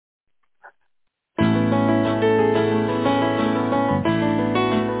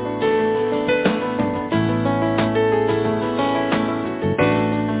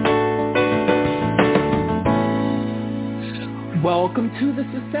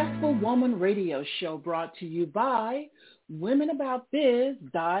Successful Woman Radio Show brought to you by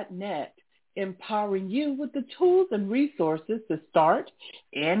womenaboutbiz.net, empowering you with the tools and resources to start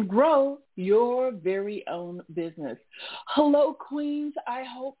and grow your very own business. Hello, Queens. I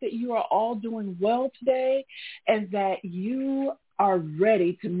hope that you are all doing well today and that you are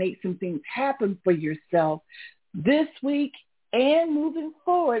ready to make some things happen for yourself this week and moving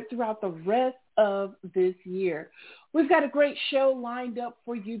forward throughout the rest of this year. We've got a great show lined up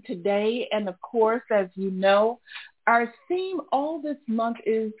for you today. And of course, as you know, our theme all this month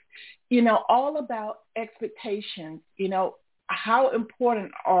is, all about expectations. How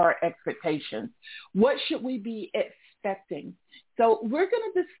important are expectations? What should we be expecting? So we're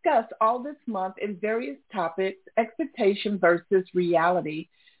going to discuss all this month in various topics, expectation versus reality.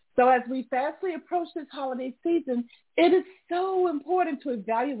 So as we fastly approach this holiday season, it is so important to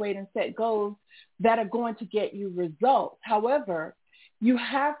evaluate and set goals that are going to get you results. However, you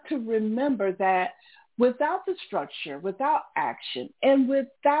have to remember that without the structure, without action, and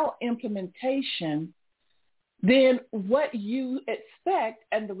without implementation, then what you expect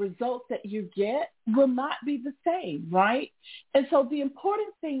and the results that you get will not be the same, right? And so the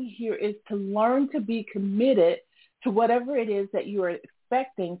important thing here is to learn to be committed to whatever it is that you are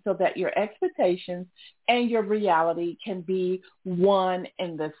expecting so that your expectations and your reality can be one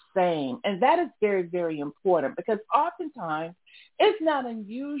and the same. And that is very, very important because oftentimes it's not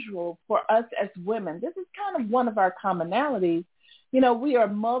unusual for us as women. This is kind of one of our commonalities. We are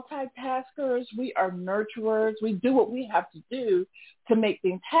multitaskers. We are nurturers. We do what we have to do to make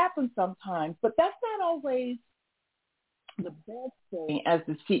things happen sometimes, but that's not always the best thing as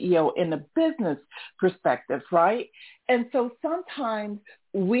the CEO in the business perspective, right? And so sometimes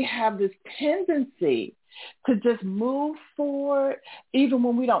we have this tendency to just move forward even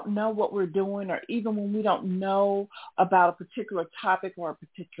when we don't know what we're doing or even when we don't know about a particular topic or a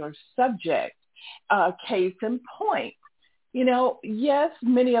particular subject. Case in point, yes,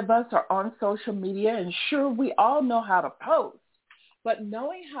 many of us are on social media and sure, we all know how to post, but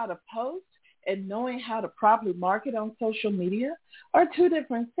knowing how to post and knowing how to properly market on social media are two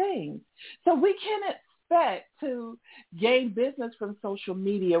different things. So we can't expect to gain business from social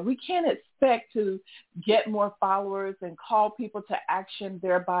media. We can't expect to get more followers and call people to action,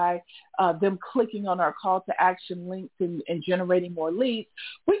 thereby them clicking on our call to action links and generating more leads.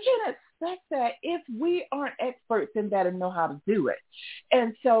 We can't expect that if we aren't experts in that and know how to do it.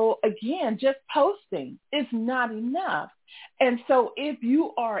 And so again, just posting is not enough. And so if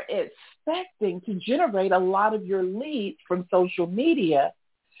you are expecting to generate a lot of your leads from social media,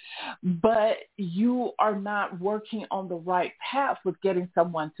 but you are not working on the right path with getting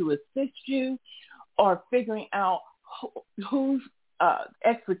someone to assist you or figuring out whose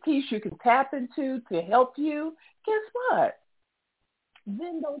expertise you can tap into to help you, guess what?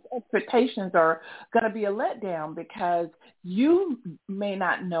 Then those expectations are going to be a letdown because you may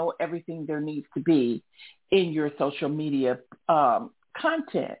not know everything there needs to be in your social media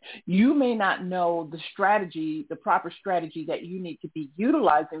content. You may not know the strategy, the proper strategy that you need to be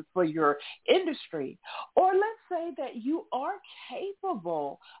utilizing for your industry. Or let's say that you are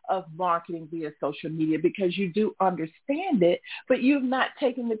capable of marketing via social media because you do understand it, but you've not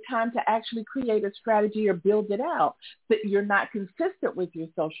taken the time to actually create a strategy or build it out, but you're not consistent with your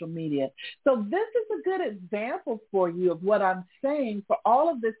social media. So this is a good example for you of what I'm saying for all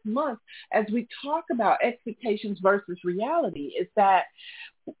of this month as we talk about expectations versus reality is that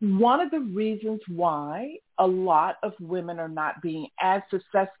one of the reasons why a lot of women are not being as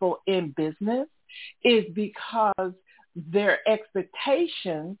successful in business is because their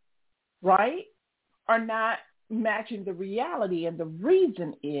expectations, right, are not matching the reality. And the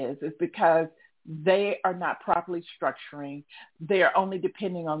reason is because they are not properly structuring. They're only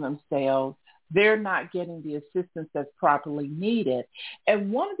depending on themselves. They're not getting the assistance that's properly needed.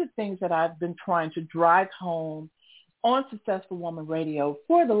 And one of the things that I've been trying to drive home on Successful Woman Radio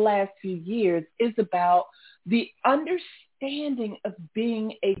for the last few years is about the understanding of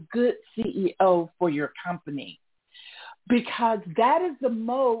being a good CEO for your company. Because that is the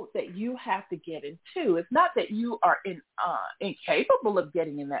mode that you have to get into. It's not that you are incapable of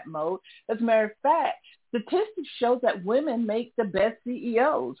getting in that mode. As a matter of fact, statistics show that women make the best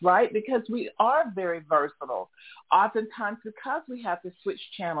CEOs, right? Because we are very versatile. Oftentimes because we have to switch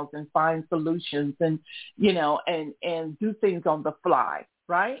channels and find solutions and, and do things on the fly,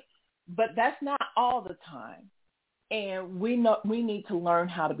 right? But that's not all the time. And we need to learn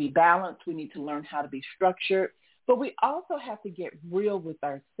how to be balanced. We need to learn how to be structured. But we also have to get real with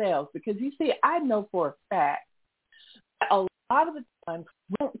ourselves because, you see, I know for a fact that a lot of the times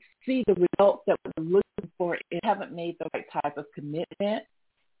we don't see the results that we're looking for and haven't made the right type of commitment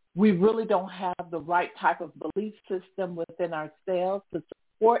We really don't have the right type of belief system within ourselves to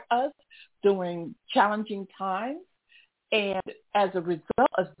support us during challenging times. And as a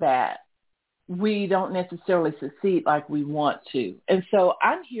result of that, we don't necessarily succeed like we want to. And so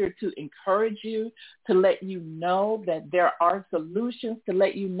I'm here to encourage you, to let you know that there are solutions, to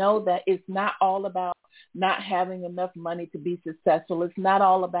let you know that it's not all about not having enough money to be successful. It's not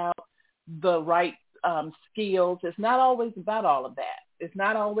all about the right skills. It's not always about all of that. It's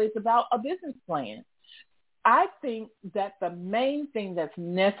not always about a business plan. I think that the main thing that's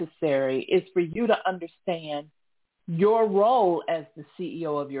necessary is for you to understand your role as the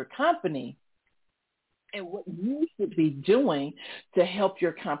CEO of your company and what you should be doing to help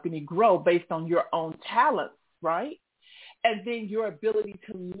your company grow based on your own talents, right? And then your ability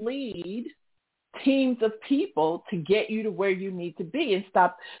to lead teams of people to get you to where you need to be, and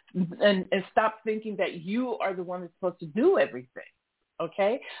stop thinking that you are the one that's supposed to do everything.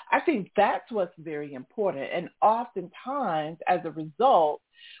 Okay? I think that's what's very important. And oftentimes, as a result,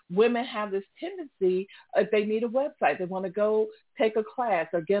 women have this tendency, if they need a website, they want to go take a class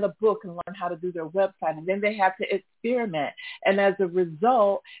or get a book and learn how to do their website, and then they have to experiment. And as a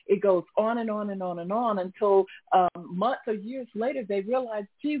result, it goes on and on and on and on until months or years later, they realize,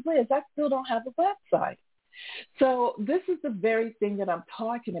 gee whiz, I still don't have a website. So this is the very thing that I'm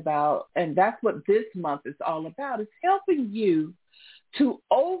talking about, and that's what this month is all about, is helping you to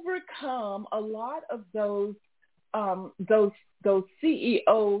overcome a lot of those CEO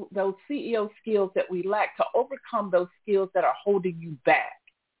skills that we lack, to overcome those skills that are holding you back.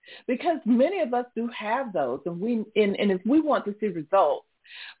 Because many of us do have those, and if we want to see results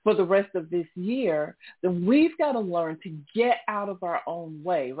for the rest of this year, then we've got to learn to get out of our own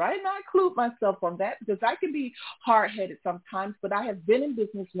way, right? And I include myself on that because I can be hard-headed sometimes, but I have been in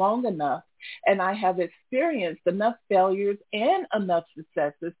business long enough and I have experienced enough failures and enough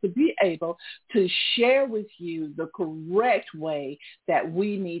successes to be able to share with you the correct way that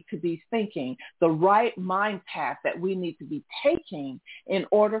we need to be thinking, the right mind path that we need to be taking in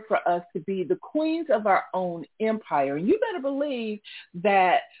order for us to be the queens of our own empire. And you better believe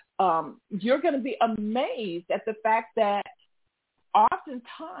that you're going to be amazed at the fact that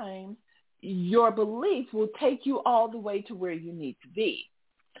oftentimes your beliefs will take you all the way to where you need to be.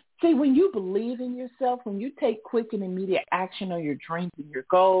 See, when you believe in yourself, when you take quick and immediate action on your dreams and your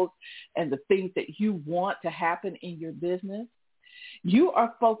goals and the things that you want to happen in your business, you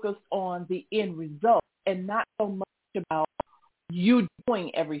are focused on the end result and not so much about you doing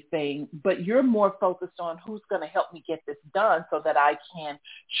everything, but you're more focused on who's going to help me get this done so that I can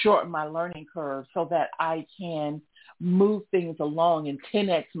shorten my learning curve, so that I can move things along and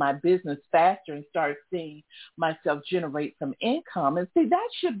 10x my business faster and start seeing myself generate some income. And see, that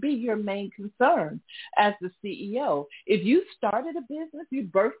should be your main concern as the CEO. If you started a business, you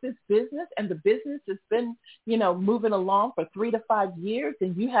birthed this business, and the business has been, moving along for 3 to 5 years,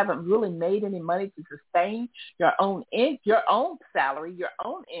 and you haven't really made any money to sustain your own salary, your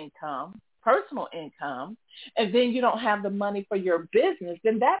own income, personal income, and then you don't have the money for your business,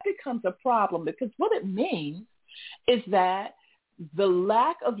 then that becomes a problem, because what it means is that the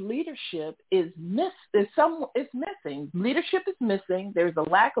lack of leadership is missing. Leadership is missing. There's a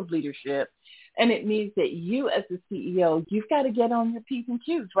lack of leadership. And it means that you as the CEO, you've got to get on your P's and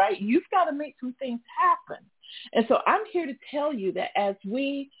Q's, right? You've got to make some things happen. And so I'm here to tell you that as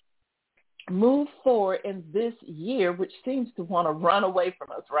we move forward in this year, which seems to want to run away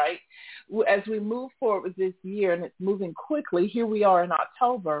from us, right? As we move forward with this year, and it's moving quickly, here we are in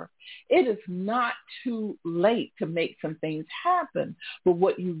October, it is not too late to make some things happen. But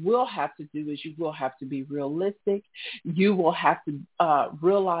what you will have to do is you will have to be realistic. You will have to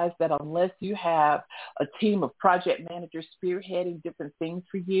realize that unless you have a team of project managers spearheading different things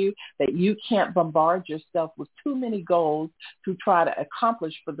for you, that you can't bombard yourself with too many goals to try to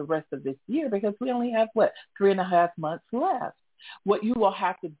accomplish for the rest of this year, because we only have, 3.5 months left. What you will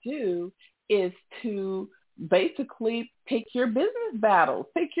have to do is to basically pick your business battles,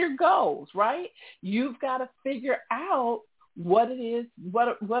 pick your goals, right? You've got to figure out what it is, what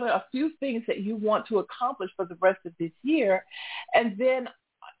are a few things that you want to accomplish for the rest of this year. And then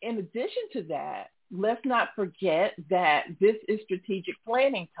in addition to that, let's not forget that this is strategic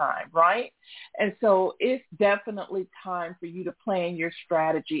planning time, right? And so it's definitely time for you to plan your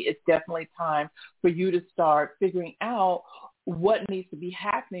strategy. It's definitely time for you to start figuring out what needs to be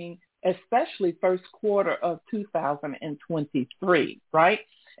happening, especially first quarter of 2023, right?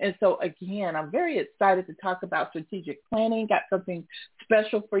 And so, again, I'm very excited to talk about strategic planning. Got something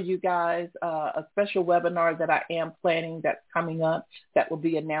special for you guys, a special webinar that I am planning that's coming up that will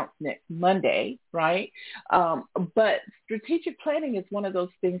be announced next Monday, right? But strategic planning is one of those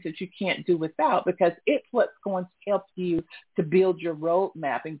things that you can't do without, because it's what's going to help you to build your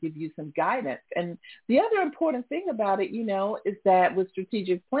roadmap and give you some guidance. And the other important thing about it, is that with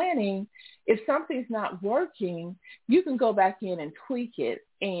strategic planning, if something's not working, you can go back in and tweak it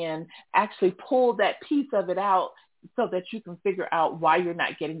and actually pull that piece of it out so that you can figure out why you're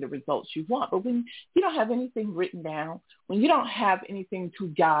not getting the results you want. But when you don't have anything written down, when you don't have anything to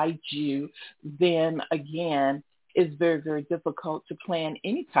guide you, then again, it's very, very difficult to plan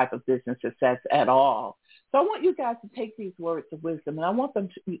any type of business success at all. So I want you guys to take these words of wisdom, and I want them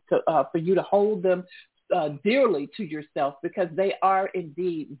for you to hold them dearly to yourself, because they are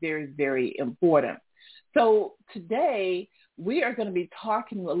indeed very, very important. So today we are going to be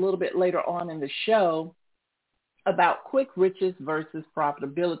talking a little bit later on in the show about quick riches versus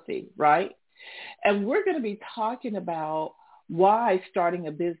profitability, right? And we're going to be talking about why starting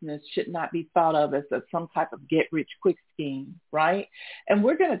a business should not be thought of as some type of get-rich-quick scheme, right? And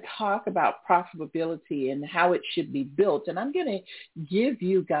we're going to talk about profitability and how it should be built. And I'm going to give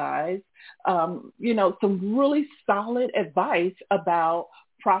you guys, some really solid advice about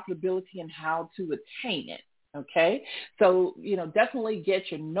profitability and how to attain it. Okay, so, definitely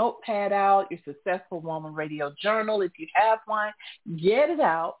get your notepad out, your Successful Woman Radio Journal. If you have one, get it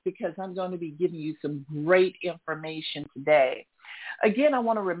out, because I'm going to be giving you some great information today. Again, I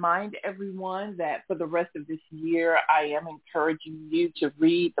want to remind everyone that for the rest of this year, I am encouraging you to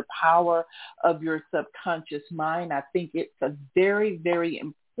read The Power of Your Subconscious Mind. I think it's a very, very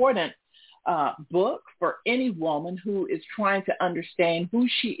important book for any woman who is trying to understand who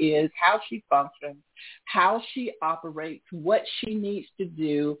she is, how she functions, how she operates, what she needs to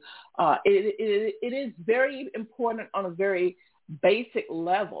do. It is very important on a very basic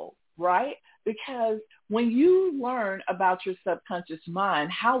level, right? Because when you learn about your subconscious mind,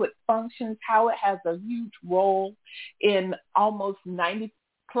 how it functions, how it has a huge role in almost 90%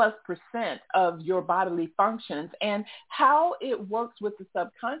 of your bodily functions, and how it works with the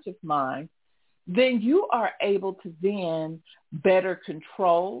subconscious mind, then you are able to then better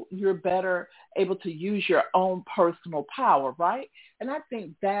control. You're better able to use your own personal power, right? And I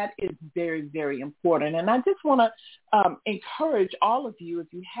think that is very, very important. And I just want to encourage all of you, if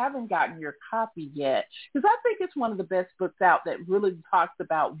you haven't gotten your copy yet, because I think it's one of the best books out that really talks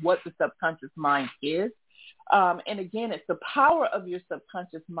about what the subconscious mind is. And again, it's The Power of Your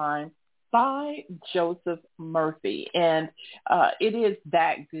Subconscious Mind by Joseph Murphy. And it is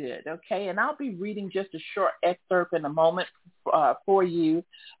that good, okay? And I'll be reading just a short excerpt in a moment for you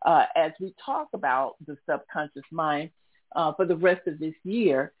as we talk about the subconscious mind for the rest of this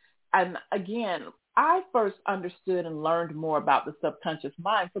year. And again, I first understood and learned more about the subconscious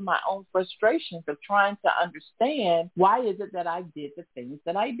mind from my own frustrations of trying to understand why is it that I did the things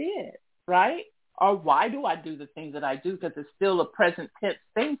that I did, right? Or why do I do the things that I do? Because it's still a present tense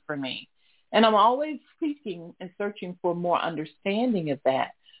thing for me. And I'm always seeking and searching for more understanding of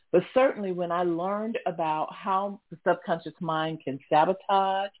that. But certainly when I learned about how the subconscious mind can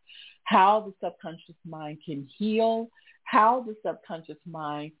sabotage, how the subconscious mind can heal, how the subconscious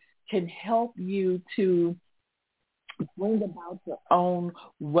mind can help you to bring about your own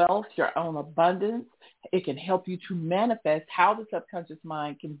wealth, your own abundance. It can help you to manifest, how the subconscious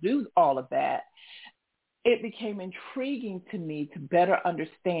mind can do all of that. It became intriguing to me to better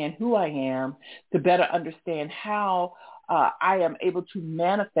understand who I am, to better understand how I am able to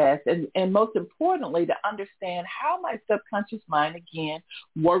manifest, and most importantly, to understand how my subconscious mind, again,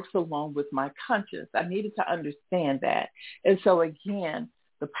 works along with my conscious. I needed to understand that. And so, again,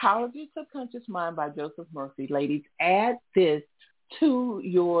 The Power of Your Subconscious Mind by Joseph Murphy. Ladies, add this to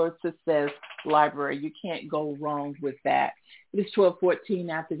your success library. You can't go wrong with that. It is 12:14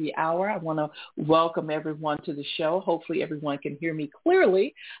 after the hour. I want to welcome everyone to the show. Hopefully everyone can hear me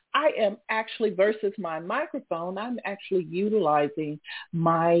clearly. I am actually, versus my microphone, I'm actually utilizing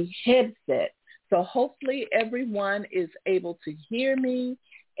my headset. So hopefully everyone is able to hear me,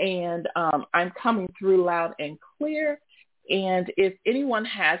 and I'm coming through loud and clear. And if anyone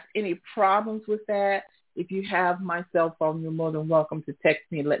has any problems with that, if you have my cell phone, you're more than welcome to text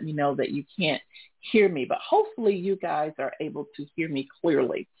me and let me know that you can't hear me. But hopefully you guys are able to hear me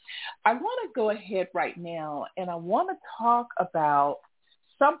clearly. I want to go ahead right now, and I want to talk about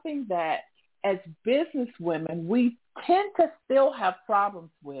something that as business women, we tend to still have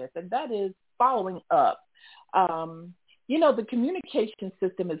problems with, and that is following up. The communication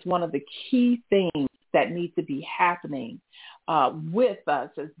system is one of the key things that need to be happening with us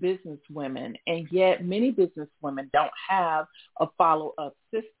as business women. And yet many business women don't have a follow-up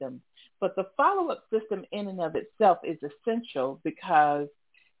system. But the follow-up system in and of itself is essential because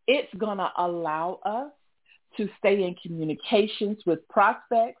it's going to allow us to stay in communications with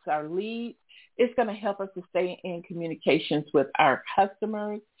prospects, our leads. It's going to help us to stay in communications with our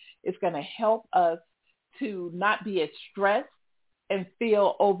customers. It's going to help us to not be as stressed and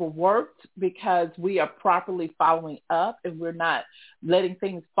feel overworked because we are properly following up and we're not letting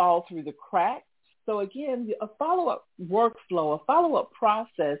things fall through the cracks. So again, a follow-up workflow, a follow-up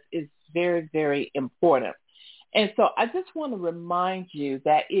process is very, very important. And so I just want to remind you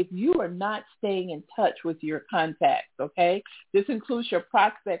that if you are not staying in touch with your contacts, okay, this includes your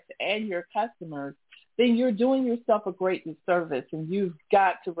prospects and your customers, then you're doing yourself a great disservice, and you've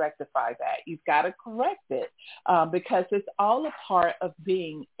got to rectify that. You've got to correct it because it's all a part of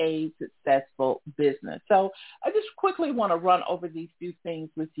being a successful business. So I just quickly want to run over these few things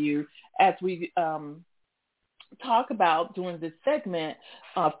with you as we talk about during this segment,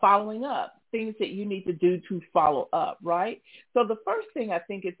 following up, things that you need to do to follow up, right? So the first thing I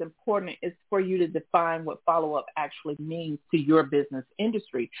think is important is for you to define what follow-up actually means to your business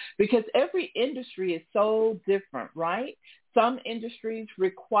industry, because every industry is so different, right? Some industries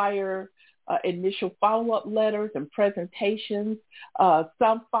require initial follow-up letters and presentations.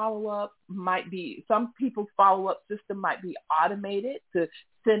 Some people's follow-up system might be automated to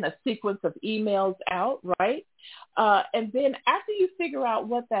send a sequence of emails out, right? And then after you figure out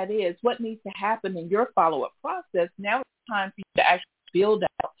what that is, what needs to happen in your follow-up process, now it's time for you to actually build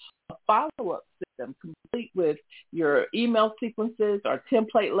out a follow-up system complete with your email sequences or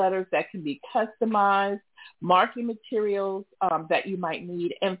template letters that can be customized, marketing materials that you might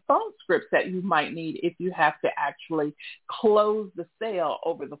need, and phone scripts that you might need if you have to actually close the sale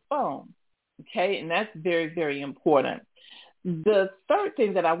over the phone, okay? And that's very, very important. The third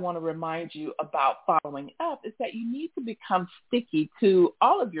thing that I want to remind you about following up is that you need to become sticky to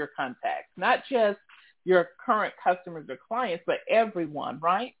all of your contacts, not just your current customers or clients, but everyone,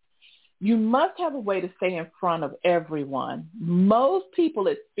 right? You must have a way to stay in front of everyone. Most people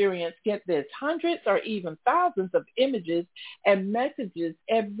experience, get this, hundreds or even thousands of images and messages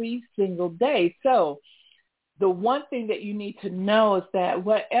every single day. So the one thing that you need to know is that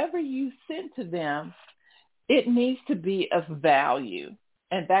whatever you send to them, it needs to be of value,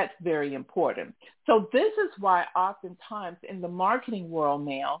 and that's very important. So this is why oftentimes in the marketing world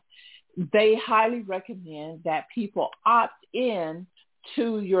now, they highly recommend that people opt in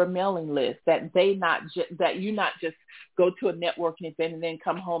to your mailing list, that you not just go to a networking event and then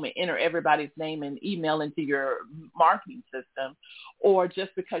come home and enter everybody's name and email into your marketing system, or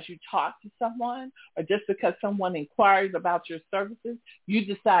just because you talk to someone or just because someone inquires about your services, you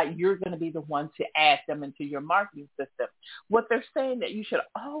decide you're going to be the one to add them into your marketing system. What they're saying that you should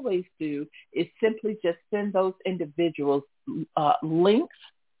always do is simply just send those individuals links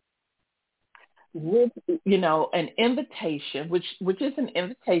with, an invitation, which is an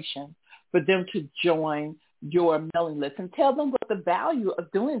invitation for them to join your mailing list, and tell them what the value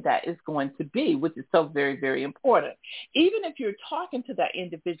of doing that is going to be, which is so very, very important. Even if you're talking to that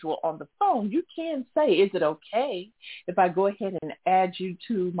individual on the phone, you can say, is it okay if I go ahead and add you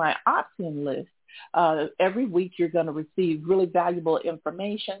to my opt-in list? Every week you're going to receive really valuable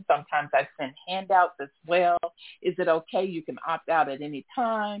information. Sometimes I send handouts as well. Is it okay? You can opt out at any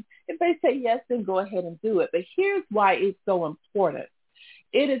time. If they say yes, then go ahead and do it. But here's why it's so important.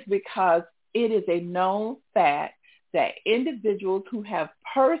 It is because it is a known fact that individuals who have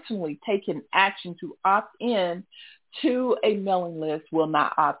personally taken action to opt in to a mailing list will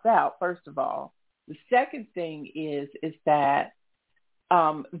not opt out, first of all. The second thing is that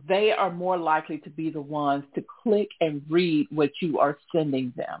they are more likely to be the ones to click and read what you are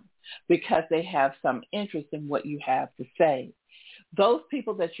sending them because they have some interest in what you have to say. Those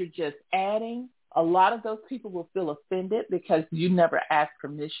people that you're just adding, a lot of those people will feel offended because you never asked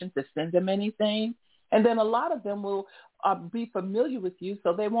permission to send them anything. And then a lot of them will be familiar with you,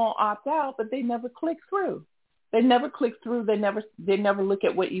 so they won't opt out, but they never click through. They never click through. They never look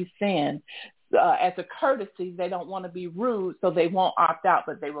at what you send. As a courtesy, they don't want to be rude, so they won't opt out,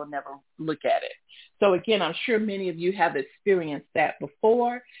 but they will never look at it. So again, I'm sure many of you have experienced that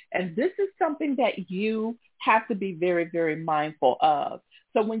before, and this is something that you have to be very, very mindful of.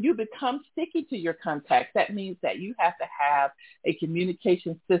 So when you become sticky to your contacts, that means that you have to have a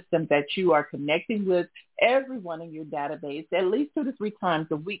communication system that you are connecting with everyone in your database at least 2 to 3 times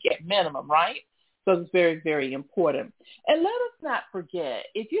a week at minimum, right? So it's very, very important. And let us not forget,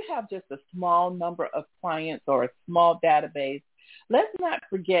 if you have just a small number of clients or a small database, let's not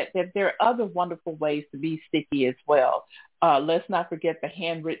forget that there are other wonderful ways to be sticky as well. Let's not forget the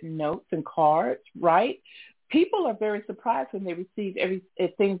handwritten notes and cards, right? People are very surprised when they receive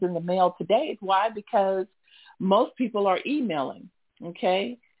things in the mail today. Why? Because most people are emailing,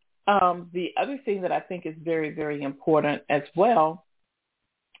 okay? The other thing that I think is very, very important as well,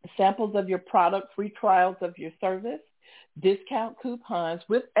 samples of your product, free trials of your service, discount coupons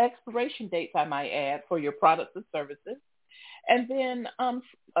with expiration dates, I might add, for your products and services. And then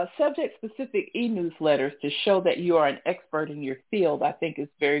subject-specific e-newsletters to show that you are an expert in your field, I think is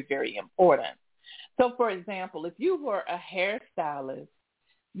very, very important. So, for example, if you were a hairstylist,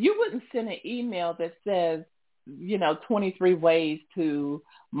 you wouldn't send an email that says, 23 ways to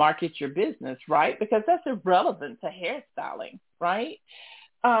market your business, right? Because that's irrelevant to hairstyling, right?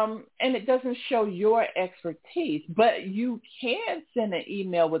 And it doesn't show your expertise, but you can send an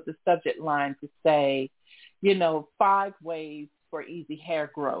email with the subject line to say, 5 ways for easy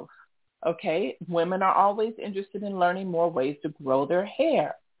hair growth. Okay. Women are always interested in learning more ways to grow their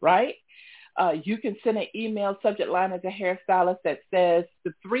hair, right? You can send an email subject line as a hairstylist that says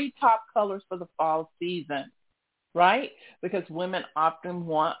the 3 top colors for the fall season, right? Because women often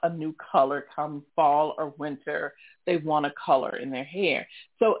want a new color come fall or winter. They want a color in their hair.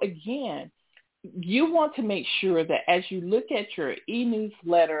 So again, you want to make sure that as you look at your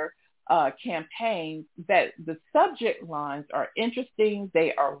e-newsletter campaign, that the subject lines are interesting,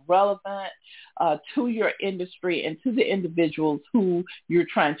 they are relevant to your industry and to the individuals who you're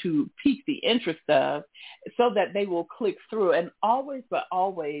trying to pique the interest of, so that they will click through. And always, but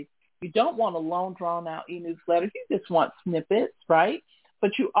always, you don't want a long, drawn-out e-newsletter. You just want snippets, right?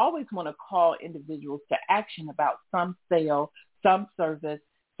 But you always want to call individuals to action about some sale, some service,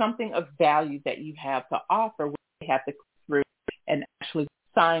 something of value that you have to offer, where they have to click through and actually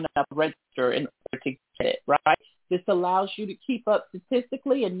sign up, register in order to get it, right? This allows you to keep up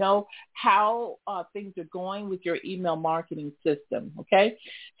statistically and know how things are going with your email marketing system, okay?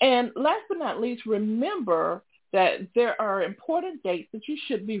 And last but not least, remember that there are important dates that you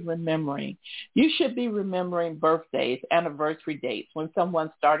should be remembering. You should be remembering birthdays, anniversary dates, when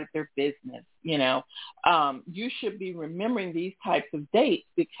someone started their business, You should be remembering these types of dates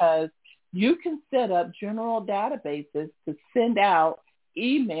because you can set up general databases to send out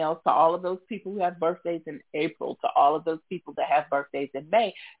emails to all of those people who have birthdays in April, to all of those people that have birthdays in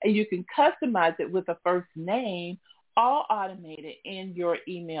May, and you can customize it with a first name, all automated in your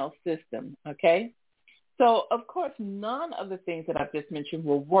email system, okay? So, of course, none of the things that I've just mentioned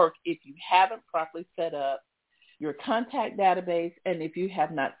will work if you haven't properly set up your contact database and if you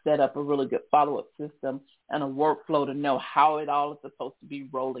have not set up a really good follow-up system and a workflow to know how it all is supposed to be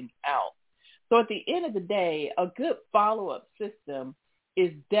rolling out. So at the end of the day, a good follow-up system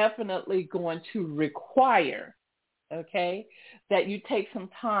is definitely going to require, okay, that you take some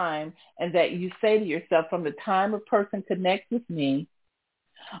time and that you say to yourself, from the time a person connects with me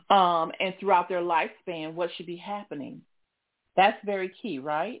and throughout their lifespan, what should be happening? That's very key,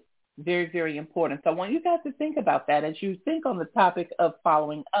 right? Very, very important. So I want you guys to think about that as you think on the topic of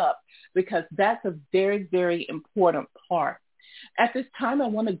following up, because that's a very, very important part. At this time, I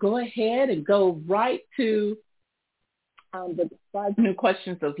want to go ahead and go right to the 5 new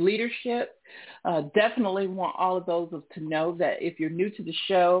questions of leadership. Definitely want all of those to know that if you're new to the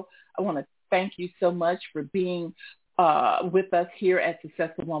show, I want to thank you so much for being with us here at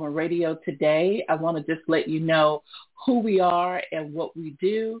Successful Woman Radio today. I want to just let you know who we are and what we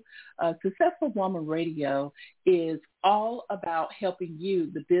do. Successful Woman Radio is all about helping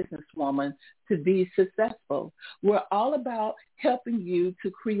you, the businesswoman, to be successful. We're all about helping you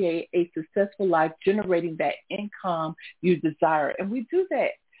to create a successful life, generating that income you desire. And we do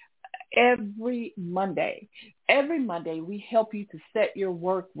that every Monday. Every Monday, we help you to set your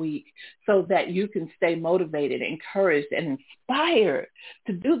work week so that you can stay motivated, encouraged, and inspired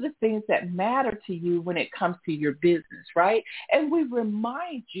to do the things that matter to you when it comes to your business, right? And we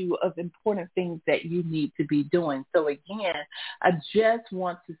remind you of important things that you need to be doing. So again, I just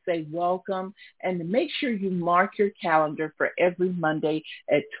want to say welcome and to make sure you mark your calendar for every Monday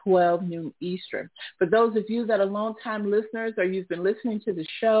at 12 noon Eastern. For those of you that are longtime listeners or you've been listening to the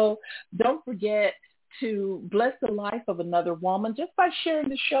show, don't forget to bless the life of another woman just by sharing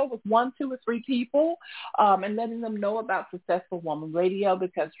the show with 1, 2, or 3 people and letting them know about Successful Woman Radio,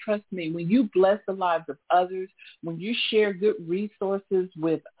 because trust me, when you bless the lives of others, when you share good resources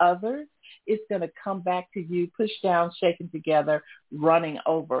with others, it's going to come back to you, pushed down, shaken together, running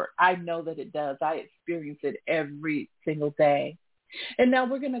over. I know that it does. I experience it every single day. And now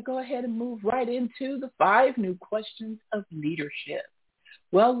we're going to go ahead and move right into the 5 new questions of leadership.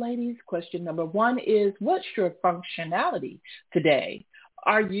 Well, ladies, question number one is, what's your functionality today?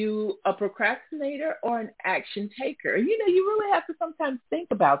 Are you a procrastinator or an action taker? You really have to sometimes think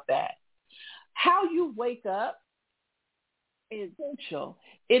about that. How you wake up is essential.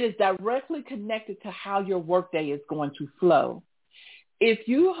 It is directly connected to how your workday is going to flow. If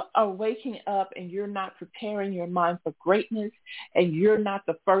you are waking up and you're not preparing your mind for greatness and you're not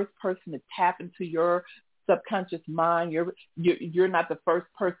the first person to tap into your subconscious mind, you're not the first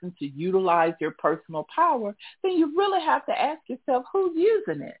person to utilize your personal power, then you really have to ask yourself, who's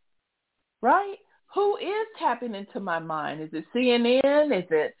using it, right? Who is tapping into my mind? Is it CNN? Is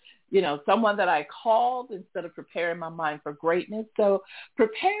it, someone that I called instead of preparing my mind for greatness? So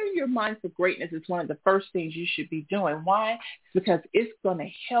preparing your mind for greatness is one of the first things you should be doing. Why? It's because it's going to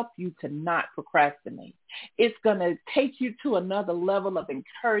help you to not procrastinate. It's going to take you to another level of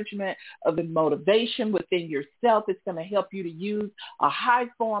encouragement, of motivation within yourself. It's going to help you to use a high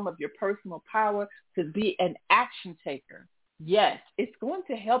form of your personal power to be an action taker. Yes, it's going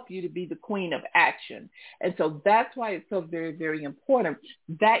to help you to be the queen of action. And so that's why it's so very, very important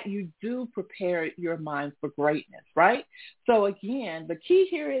that you do prepare your mind for greatness, right? So again, the key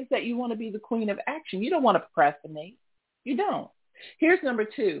here is that you want to be the queen of action. You don't want to procrastinate. You don't. Here's number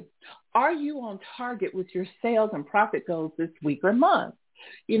two. Are you on target with your sales and profit goals this week or month?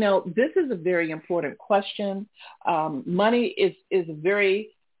 This is a very important question. Money is a very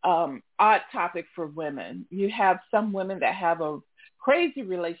odd topic for women. You have some women that have a crazy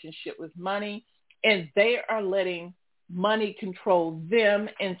relationship with money, and they are letting money control them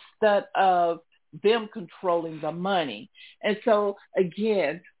instead of them controlling the money. And so,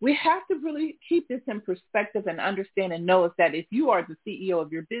 again, we have to really keep this in perspective and understand and know is that if you are the CEO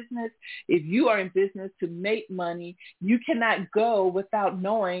of your business, if you are in business to make money, you cannot go without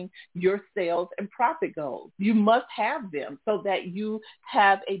knowing your sales and profit goals. You must have them so that you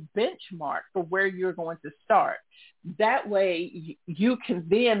have a benchmark for where you're going to start. That way, you can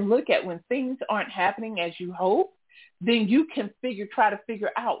then look at when things aren't happening as you hope, then you can try to figure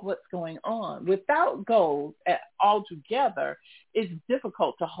out what's going on. Without goals altogether, it's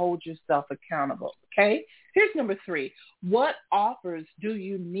difficult to hold yourself accountable, okay? Here's number three. What offers do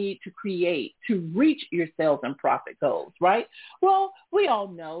you need to create to reach your sales and profit goals, right? Well, we all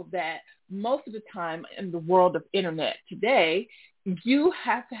know that most of the time in the world of internet today, you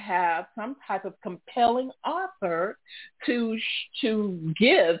have to have some type of compelling offer to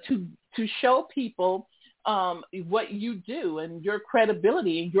show people what you do and your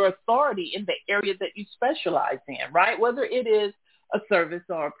credibility and your authority in the area that you specialize in, right? Whether it is a service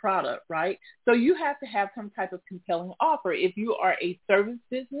or a product, right? So you have to have some type of compelling offer. If you are a service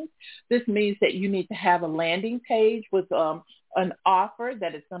business, this means that you need to have a landing page with an offer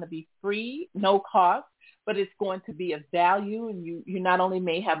that is going to be free, no cost, but it's going to be of value. And you not only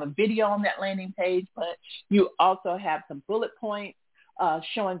may have a video on that landing page, but you also have some bullet points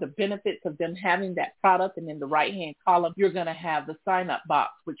showing the benefits of them having that product. And in the right-hand column, you're going to have the sign-up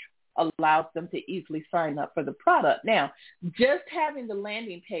box, which allows them to easily sign up for the product. Now, just having the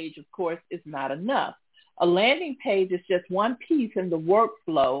landing page, of course, is not enough. A landing page is just one piece in the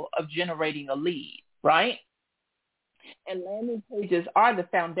workflow of generating a lead, right? And landing pages are the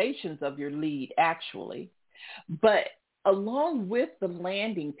foundations of your lead, actually. But along with the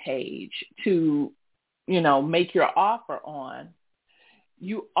landing page to, make your offer on,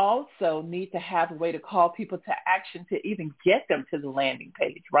 you also need to have a way to call people to action to even get them to the landing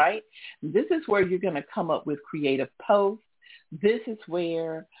page, right? This is where you're going to come up with creative posts. This is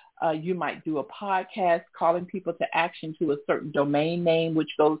where you might do a podcast calling people to action to a certain domain name,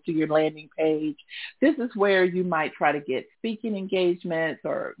 which goes to your landing page. This is where you might try to get speaking engagements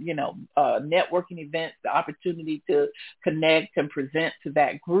or, networking events, the opportunity to connect and present to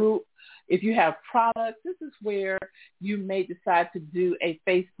that group. If you have products, this is where you may decide to do a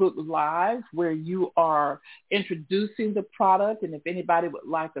Facebook Live where you are introducing the product. And if anybody would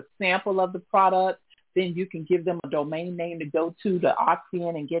like a sample of the product, then you can give them a domain name to go to opt in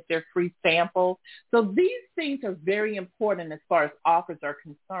and get their free sample. So these things are very important as far as offers are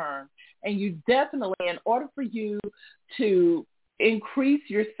concerned. And you definitely, in order for you to increase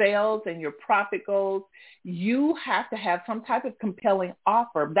your sales and your profit goals, you have to have some type of compelling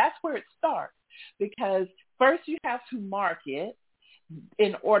offer. That's where it starts, because first you have to market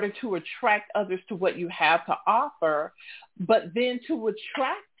in order to attract others to what you have to offer. But then to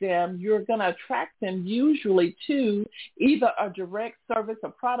attract them, you're going to attract them usually to either a direct service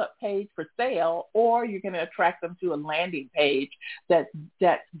or product page for sale, or you're going to attract them to a landing page that's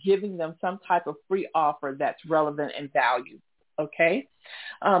giving them some type of free offer that's relevant and valued. Okay?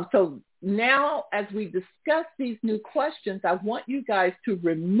 So now as we discuss these new questions, I want you guys to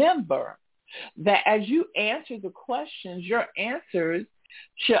remember that as you answer the questions, your answers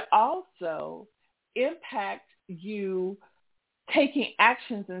should also impact you taking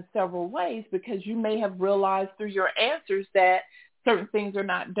actions in several ways, because you may have realized through your answers that certain things are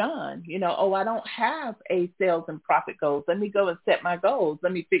not done. I don't have a sales and profit goals. Let me go and set my goals.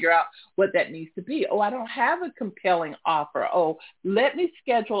 Let me figure out what that needs to be. I don't have a compelling offer. Let me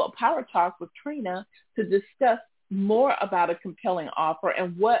schedule a power talk with Trina to discuss more about a compelling offer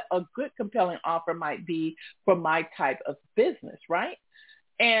and what a good compelling offer might be for my type of business, right?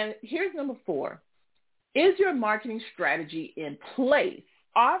 And here's number 4. Is your marketing strategy in place?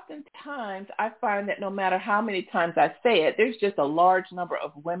 Oftentimes, I find that no matter how many times I say it, there's just a large number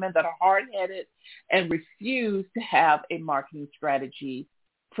of women that are hard-headed and refuse to have a marketing strategy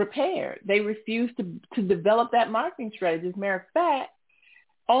prepared. They refuse to develop that marketing strategy. As a matter of fact,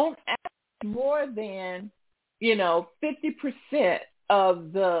 on average, more than 50%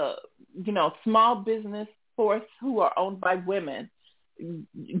 of the small business force who are owned by women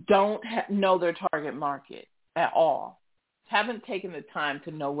don't know their target market at all, haven't taken the time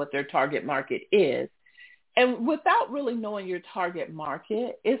to know what their target market is. And without really knowing your target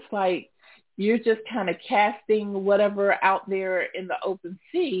market, it's like you're just kind of casting whatever out there in the open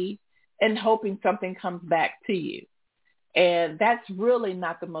sea and hoping something comes back to you. And that's really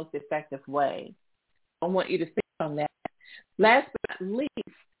not the most effective way. I want you to think on that. Last but not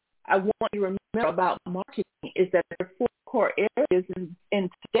least, I want you to remember about marketing is that there are 4 core areas in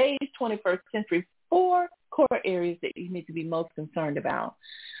today's 21st century, 4 core areas that you need to be most concerned about.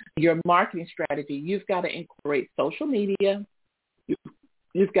 Your marketing strategy, you've got to incorporate social media.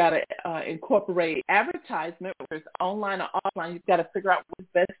 You've got to incorporate advertisement, whether it's online or offline. You've got to figure out what's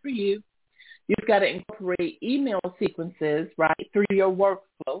best for you. You've got to incorporate email sequences, right, through your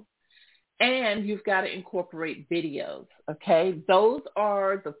workflow. And you've got to incorporate videos, okay? Those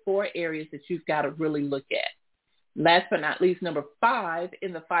are the 4 areas that you've got to really look at. Last but not least, number 5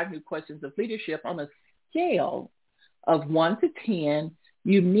 in the 5 new questions of leadership, on a scale of 1 to 10,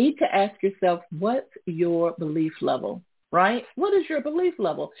 you need to ask yourself, what's your belief level, right? What is your belief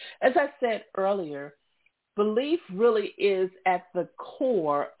level? As I said earlier, belief really is at the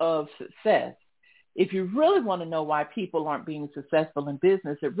core of success. If you really want to know why people aren't being successful in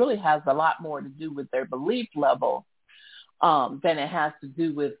business, it really has a lot more to do with their belief level than it has to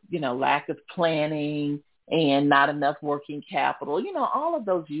do with, lack of planning and not enough working capital, all of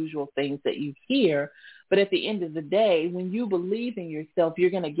those usual things that you hear. But at the end of the day, when you believe in yourself, you're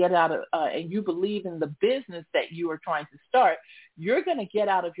going to get out of, and you believe in the business that you are trying to start, you're going to get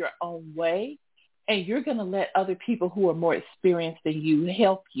out of your own way. And you're going to let other people who are more experienced than you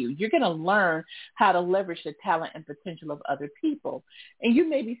help you. You're going to learn how to leverage the talent and potential of other people. And you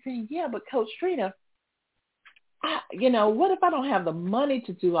may be saying, yeah, but Coach Trina, what if I don't have the money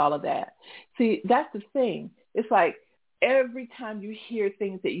to do all of that? See, that's the thing. It's like every time you hear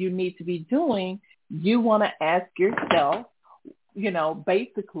things that you need to be doing, you want to ask yourself,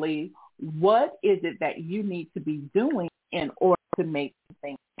 basically, what is it that you need to be doing in order to make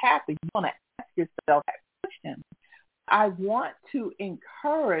things happen? You want to ask yourself that question. I want to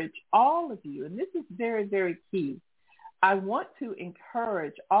encourage all of you, and this is very, very key. I want to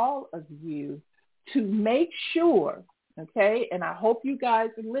encourage all of you to make sure, okay, and I hope you guys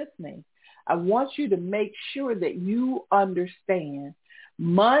are listening. I want you to make sure that you understand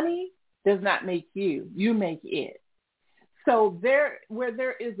money does not make you. You make it. So where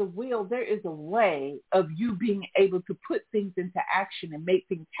there is a will, there is a way of you being able to put things into action and make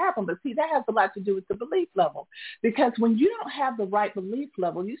things happen. But see, that has a lot to do with the belief level. Because when you don't have the right belief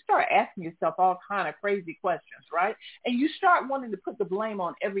level, you start asking yourself all kind of crazy questions, right? And you start wanting to put the blame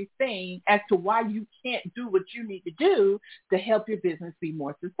on everything as to why you can't do what you need to do to help your business be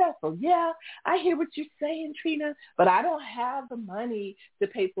more successful. Yeah, I hear what you're saying, Trina, but I don't have the money to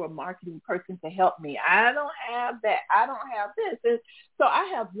pay for a marketing person to help me. I don't have that. I don't have this. And so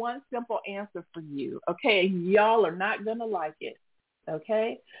I have one simple answer for you, okay? Y'all are not going to like it,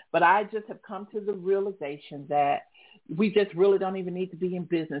 okay? But I just have come to the realization that we just really don't even need to be in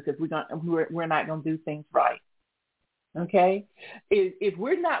business if we're not going to do things right, okay? If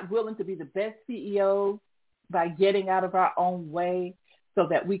we're not willing to be the best CEOs by getting out of our own way so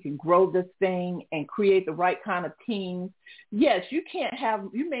that we can grow this thing and create the right kind of teams, yes, you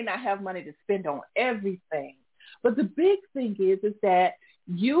may not have money to spend on everything. But the big thing is that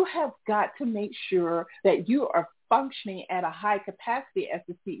you have got to make sure that you are functioning at a high capacity as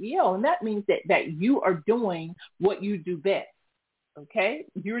the CEO. And that means that you are doing what you do best, okay?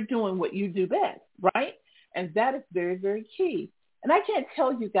 You're doing what you do best, right? And that is very, very key. And I can't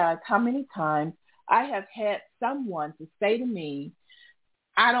tell you guys how many times I have had someone to say to me,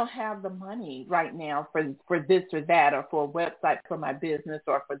 I don't have the money right now for this or that, or for a website for my business,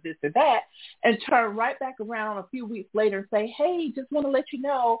 or for this or that, and turn right back around a few weeks later and say, hey, just want to let you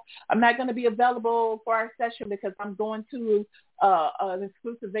know I'm not going to be available for our session because I'm going to an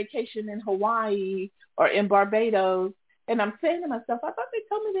exclusive vacation in Hawaii or in Barbados. And I'm saying to myself, I thought they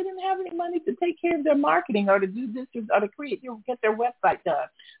told me they didn't have any money to take care of their marketing or to do this or to get their website done.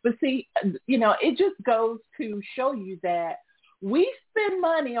 But see, it just goes to show you that we spend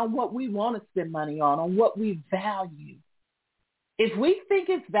money on what we want to spend money on what we value. If we think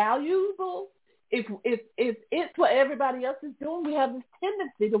it's valuable, if it's what everybody else is doing, we have this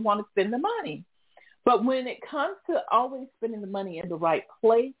tendency to want to spend the money. But when it comes to always spending the money in the right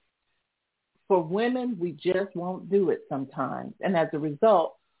place, for women, we just won't do it sometimes. And as a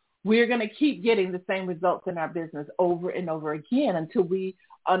result, we're going to keep getting the same results in our business over and over again until we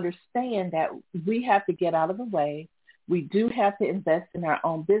understand that we have to get out of the way. We do have to invest in our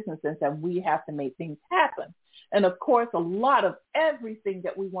own businesses, and we have to make things happen. And of course, a lot of everything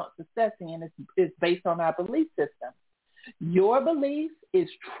that we want success in is based on our belief system. Your belief is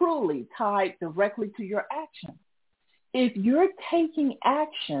truly tied directly to your action. If you're taking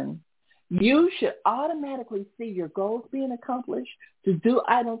action, you should automatically see your goals being accomplished, to do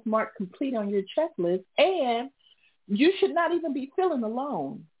items marked complete on your checklist, and you should not even be feeling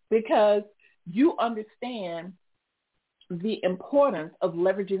alone because you understand the importance of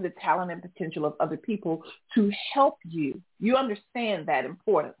leveraging the talent and potential of other people to help you. You understand that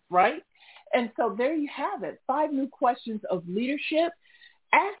importance, right? And so there you have it, 5 new questions of leadership.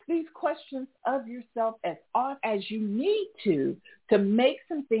 Ask these questions of yourself as often as you need to make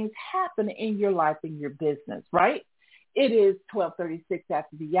some things happen in your life, in your business, right? It is 12:36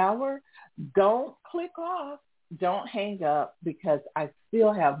 after the hour. Don't click off. Don't hang up, because I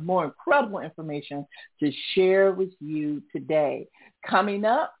still have more incredible information to share with you today. Coming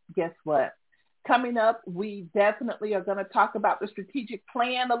up, guess what? Coming up, we definitely are going to talk about the strategic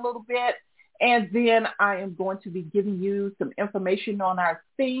plan a little bit. And then I am going to be giving you some information on our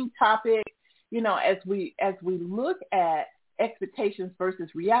theme topic. As we look at expectations versus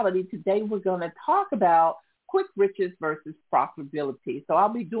reality, today we're going to talk about quick riches versus profitability. So I'll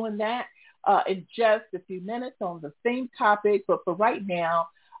be doing that in just a few minutes on the same topic. But for right now,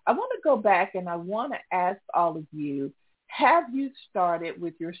 I want to go back and I want to ask all of you, have you started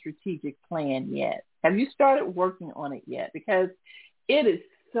with your strategic plan yet? Have you started working on it yet? Because it is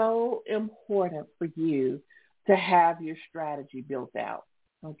so important for you to have your strategy built out,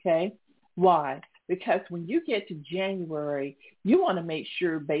 okay? Why? Because when you get to January, you want to make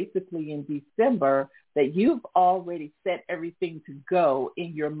sure basically in December that you've already set everything to go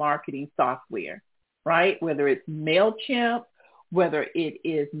in your marketing software, right? Whether it's MailChimp, whether it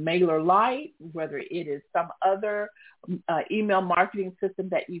is MailerLite, whether it is some other email marketing system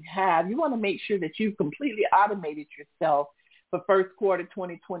that you have, you want to make sure that you've completely automated yourself for first quarter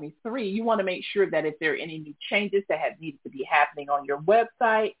 2023. You want to make sure that if there are any new changes that have needed to be happening on your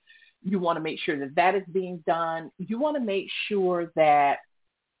website, you want to make sure that that is being done. You want to make sure that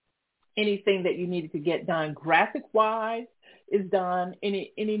anything that you needed to get done graphic-wise is done.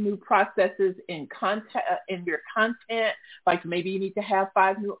 Any new processes in content, in your content, like maybe you need to have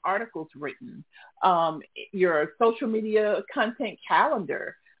 5 new articles written. Your social media content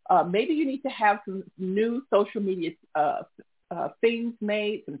calendar. Maybe you need to have some new social media things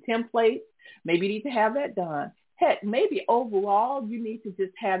made, some templates. Maybe you need to have that done. Heck, maybe overall you need to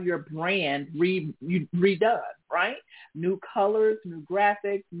just have your brand redone, right? New colors, new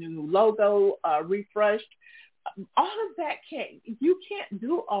graphics, new logo, refreshed. All of that you can't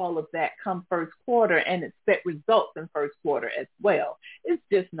do all of that come first quarter and expect results in first quarter as well. It's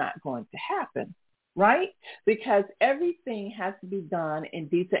just not going to happen, right? Because everything has to be done in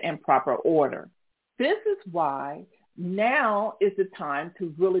decent and proper order. This is why now is the time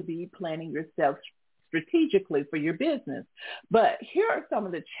to really be planning yourself strategically for your business. But here are some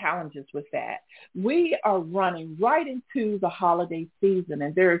of the challenges with that. We are running right into the holiday season,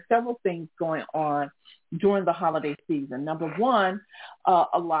 and there are several things going on during the holiday season. Number one,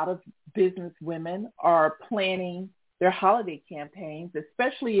 a lot of business women are planning their holiday campaigns,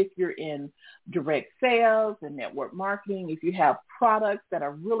 especially if you're in direct sales and network marketing, if you have products that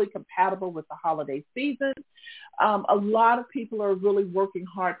are really compatible with the holiday season. A lot of people are really working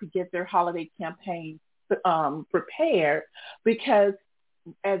hard to get their holiday campaigns prepared, because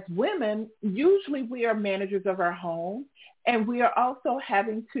as women, usually we are managers of our home, and we are also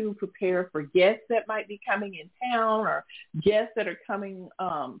having to prepare for guests that might be coming in town, or guests that are coming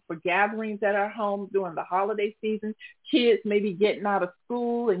for gatherings at our home during the holiday season. Kids maybe getting out of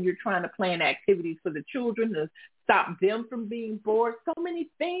school, and you're trying to plan activities for the children to stop them from being bored. So many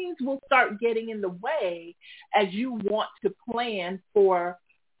things will start getting in the way as you want to plan for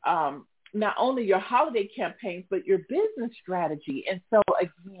not only your holiday campaigns, but your business strategy. And so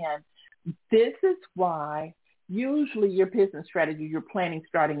again, this is why usually your business strategy, you're planning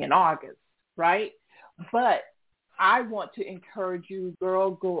starting in August, right? But I want to encourage you,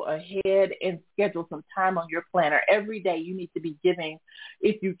 girl, go ahead and schedule some time on your planner. Every day you need to be giving,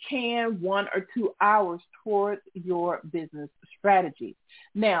 if you can, 1 or 2 hours towards your business strategy.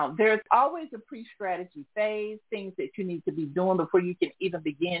 Now, there's always a pre-strategy phase, things that you need to be doing before you can even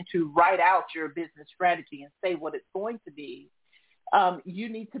begin to write out your business strategy and say what it's going to be. You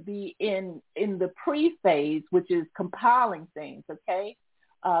need to be in the pre-phase, which is compiling things, okay?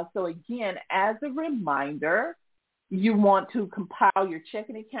 So again, as a reminder, you want to compile your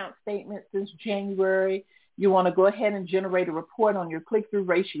checking account statement since January. You want to go ahead and generate a report on your click-through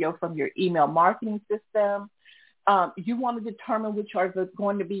ratio from your email marketing system. You want to determine which are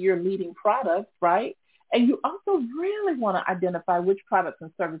going to be your leading products, right? And you also really want to identify which products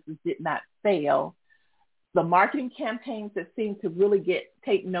and services did not fail. The marketing campaigns that seem to really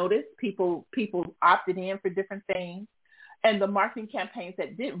take notice, people opted in for different things, and the marketing campaigns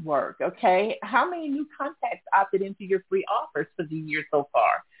that didn't work, okay? How many new contacts opted into your free offers for the year so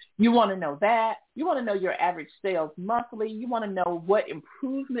far? You want to know that. You want to know your average sales monthly. You want to know what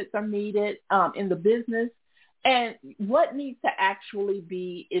improvements are needed in the business and what needs to actually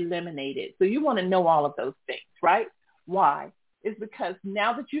be eliminated. So you want to know all of those things, right? Why? It's because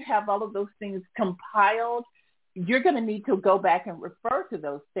now that you have all of those things compiled, you're going to need to go back and refer to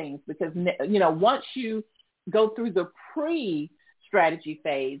those things because, once you go through the pre-strategy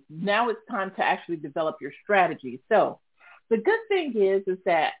phase, now it's time to actually develop your strategy. So the good thing is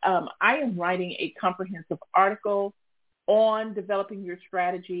that I am writing a comprehensive article on developing your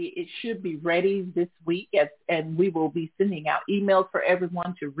strategy. It should be ready this week, and we will be sending out emails for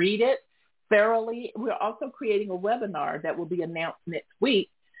everyone to read it thoroughly. We're also creating a webinar that will be announced next week,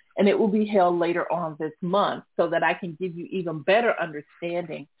 and it will be held later on this month so that I can give you even better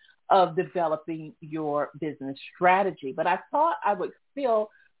understanding of developing your business strategy. But I thought I would still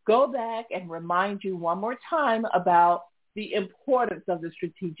go back and remind you one more time about the importance of the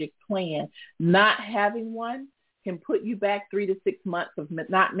strategic plan. Not having one can put you back 3 to 6 months of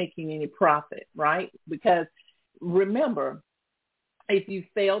not making any profit, right? Because remember, if you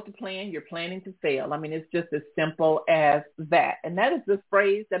fail to plan, you're planning to fail. I mean, it's just as simple as that. And that is the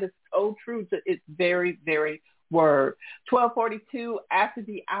phrase that is so true to its very, very word. 12:42 after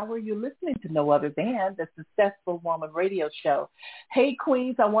the hour, you're listening to no other than the Successful Woman Radio Show. Hey,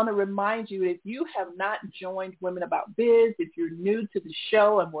 Queens, I want to remind you, if you have not joined Women About Biz, if you're new to the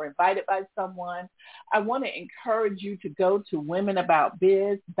show and were invited by someone, I want to encourage you to go to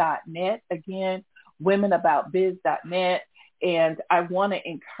womenaboutbiz.net. Again, womenaboutbiz.net. And I want to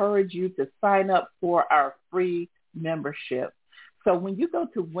encourage you to sign up for our free membership. So when you go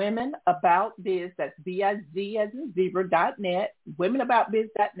to Women About Biz, that's B-I-Z as in zebra.net,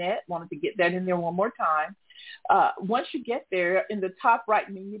 womenaboutbiz.net, wanted to get that in there one more time. Once you get there, in the top right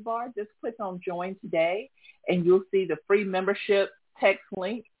menu bar, just click on Join Today, and you'll see the free membership text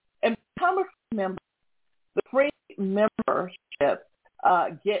link. And become a free member. The free membership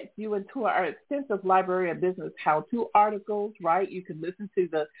gets you into our extensive library of business how-to articles, right? You can listen to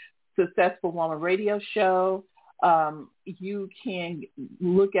the Successful Woman Radio Show. You can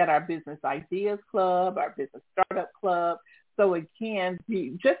look at our Business Ideas Club, our Business Startup Club. So again,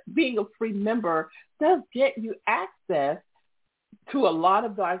 just being a free member does get you access to a lot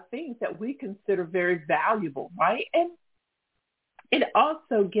of our things that we consider very valuable, right? And it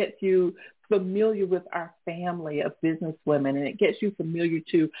also gets you familiar with our family of business women, and it gets you familiar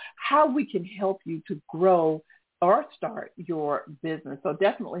to how we can help you to grow or start your business. So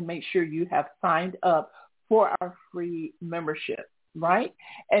definitely make sure you have signed up for our free membership, right?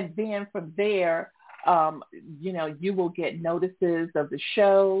 And then from there, you will get notices of the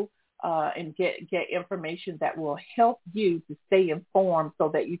show and get information that will help you to stay informed so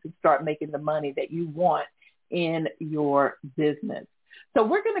that you can start making the money that you want in your business. So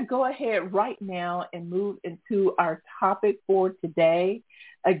we're going to go ahead right now and move into our topic for today.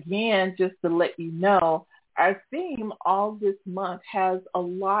 Again, just to let you know, our theme all this month has a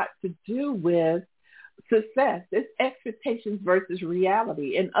lot to do with success. It's expectations versus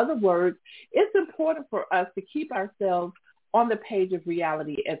reality. In other words, it's important for us to keep ourselves on the page of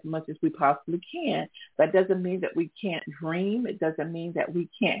reality as much as we possibly can. That doesn't mean that we can't dream. It doesn't mean that we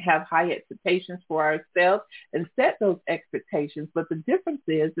can't have high expectations for ourselves and set those expectations. But the difference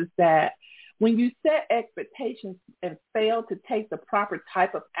is that when you set expectations and fail to take the proper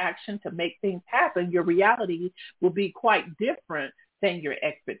type of action to make things happen, your reality will be quite different than your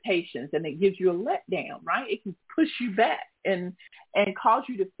expectations. And it gives you a letdown, right? It can push you back and cause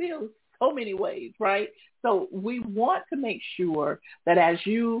you to feel so many ways, right? So we want to make sure that as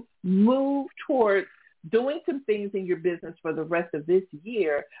you move towards doing some things in your business for the rest of this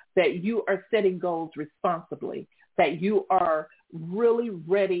year, that you are setting goals responsibly, that you are really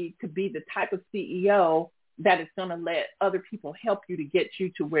ready to be the type of CEO that is going to let other people help you to get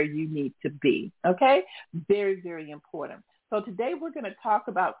you to where you need to be, okay? Very, very important. So today we're going to talk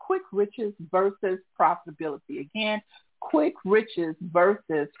about quick riches versus profitability. Again, quick riches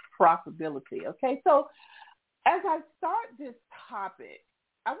versus profitability. Okay, so as I start this topic,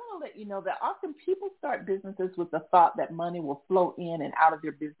 I want to let you know that often people start businesses with the thought that money will flow in and out of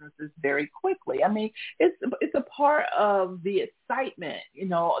their businesses very quickly. I mean, it's a part of the excitement,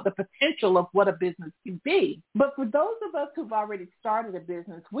 the potential of what a business can be. But for those of us who've already started a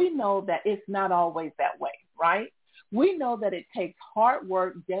business, we know that it's not always that way, right? We know that it takes hard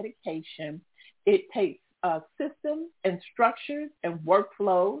work, dedication. It takes systems and structures and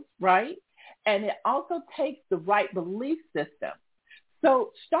workflows, right? And it also takes the right belief system.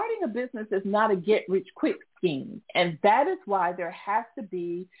 So starting a business is not a get-rich-quick scheme, and that is why there has to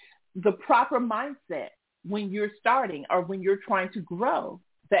be the proper mindset when you're starting or when you're trying to grow.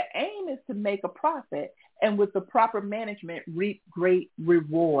 The aim is to make a profit, and with the proper management, reap great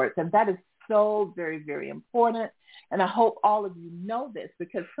rewards, and that is so very, very important. And I hope all of you know this,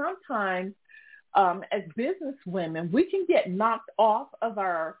 because sometimes as business women, we can get knocked off of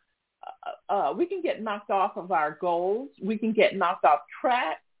our goals. We can get knocked off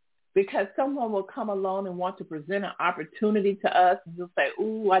track because someone will come along and want to present an opportunity to us, and you'll say,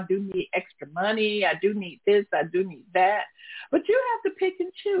 "Ooh, I do need extra money. I do need this. I do need that." But you have to pick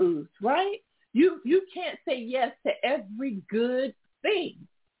and choose, right? You can't say yes to every good thing.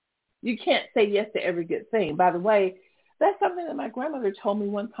 You can't say yes to every good thing. By the way, that's something that my grandmother told me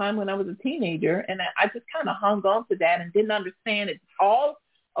one time when I was a teenager, and I just kind of hung on to that and didn't understand it all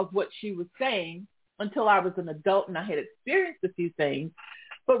of what she was saying until I was an adult and I had experienced a few things.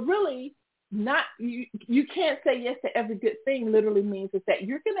 But really, you can't say yes to every good thing literally means is that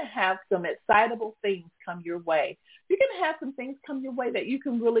you're going to have some excitable things come your way. You're going to have some things come your way that you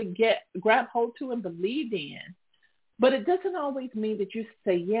can really grab hold to and believe in. But it doesn't always mean that you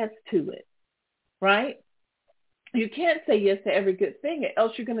say yes to it, right? You can't say yes to every good thing, or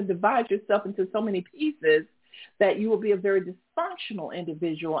else you're going to divide yourself into so many pieces that you will be a very dysfunctional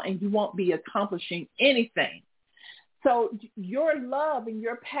individual and you won't be accomplishing anything. So your love and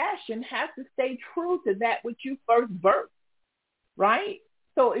your passion has to stay true to that which you first birthed, right?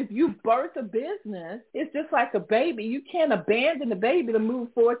 So if you birth a business, it's just like a baby. You can't abandon the baby to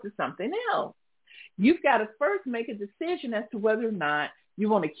move forward to something else. You've got to first make a decision as to whether or not you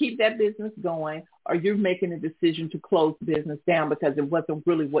want to keep that business going, or you're making a decision to close the business down because it wasn't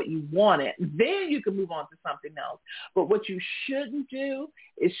really what you wanted. Then you can move on to something else. But what you shouldn't do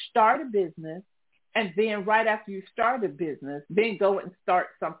is start a business, and then right after you start a business, then go and start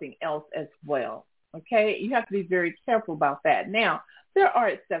something else as well. Okay? You have to be very careful about that. Now, there are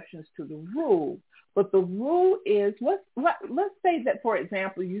exceptions to the rule. But the rule is, let's say that, for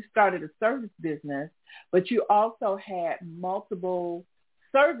example, you started a service business, but you also had multiple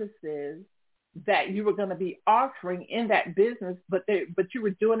services that you were going to be offering in that business, but you were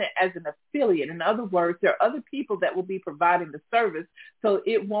doing it as an affiliate. In other words, there are other people that will be providing the service, so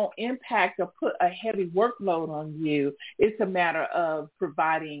it won't impact or put a heavy workload on you. It's a matter of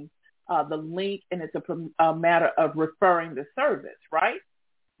providing the link, and it's a matter of referring the service, right?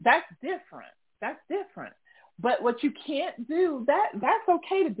 That's different. That's different. But what you can't do, that's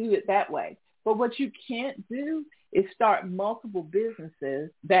okay to do it that way. But what you can't do is start multiple businesses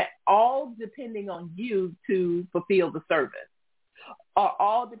that all depending on you to fulfill the service, or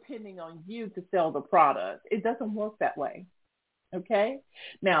all depending on you to sell the product. It doesn't work that way. Okay?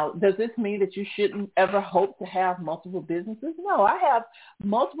 Now, does this mean that you shouldn't ever hope to have multiple businesses? No, I have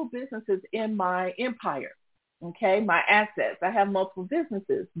multiple businesses in my empire. Okay? My assets. I have multiple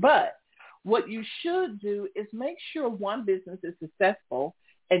businesses. But what you should do is make sure one business is successful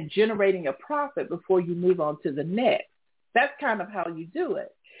and generating a profit before you move on to the next. That's kind of how you do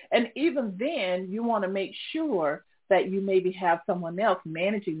it. And even then, you want to make sure that you maybe have someone else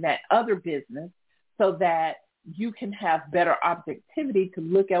managing that other business so that you can have better objectivity to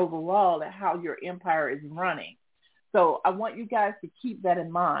look overall at how your empire is running. So I want you guys to keep that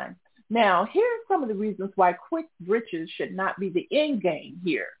in mind. Now, here are some of the reasons why quick riches should not be the end game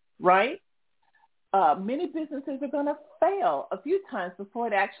here, right? Many businesses are going to fail a few times before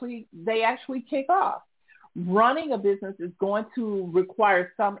they actually kick off. Running a business is going to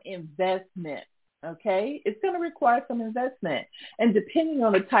require some investment, okay? It's going to require some investment. And depending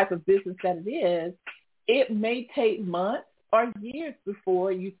on the type of business that it is, it may take months or years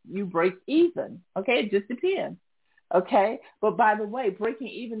before you break even, okay? It just depends, okay? But by the way, breaking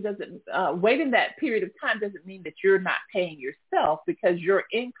even waiting that period of time doesn't mean that you're not paying yourself, because your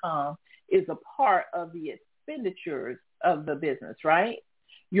income is a part of the expenditures of the business, right?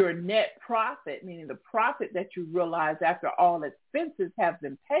 Your net profit, meaning the profit that you realize after all expenses have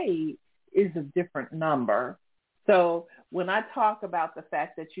been paid, is a different number. So when I talk about the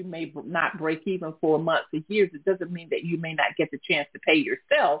fact that you may not break even for months or years, it doesn't mean that you may not get the chance to pay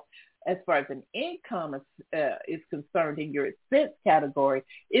yourself as far as an income is concerned in your expense category.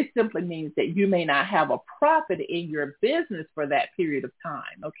 It simply means that you may not have a profit in your business for that period of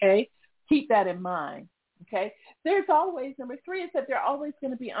time, okay? Keep that in mind, okay? There's always, number three is that there are always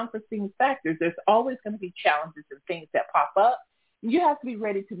going to be unforeseen factors. There's always going to be challenges and things that pop up. You have to be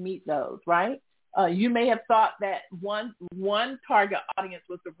ready to meet those, right? You may have thought that one target audience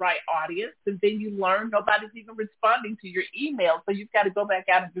was the right audience, and then you learn nobody's even responding to your email. So you've got to go back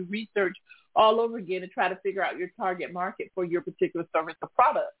out and do research all over again and try to figure out your target market for your particular service or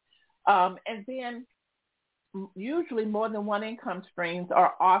product. And then usually more than one income streams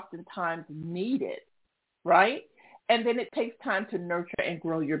are oftentimes needed, right? And then it takes time to nurture and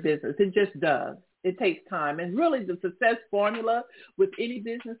grow your business. It just does. It takes time. And really the success formula with any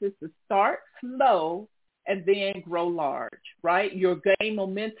business is to start slow and then grow large, right? You'll gain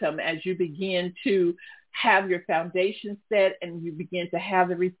momentum as you begin to have your foundation set and you begin to have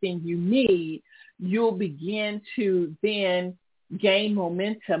everything you need. You'll begin to then gain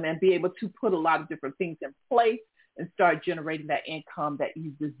momentum and be able to put a lot of different things in place and start generating that income that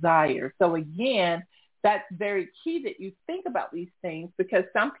you desire. So again, that's very key that you think about these things, because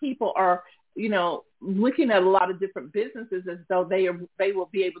some people are, looking at a lot of different businesses as though they will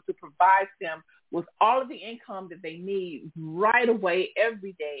be able to provide them with all of the income that they need right away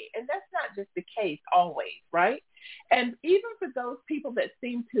every day. And that's not just the case always, right? And even for those people that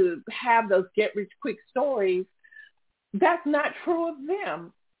seem to have those get-rich-quick stories, that's not true of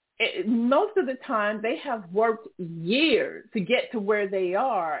them. Most of the time, they have worked years to get to where they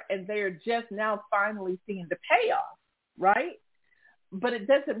are, and they are just now finally seeing the payoff, right? But it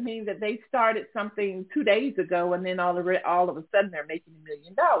doesn't mean that they started something 2 days ago and then all of a sudden they're making $1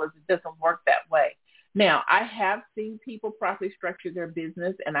 million. It doesn't work that way. Now, I have seen people properly structure their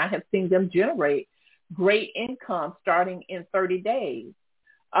business, and I have seen them generate great income starting in 30 days.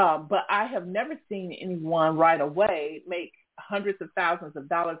 But I have never seen anyone right away make hundreds of thousands of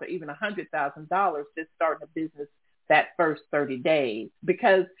dollars or even $100,000 just starting a business that first 30 days,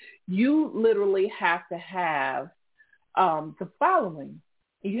 because you literally have to have the following.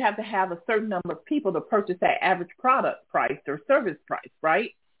 You have to have a certain number of people to purchase that average product price or service price,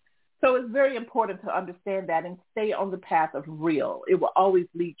 right? So it's very important to understand that and stay on the path of real. It will always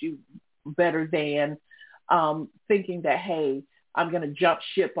lead you better than thinking that, hey, I'm going to jump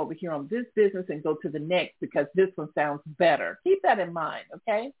ship over here on this business and go to the next because this one sounds better. Keep that in mind,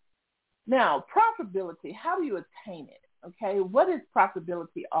 okay? Now, profitability, how do you attain it, okay? What is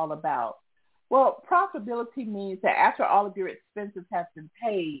profitability all about? Well, profitability means that after all of your expenses have been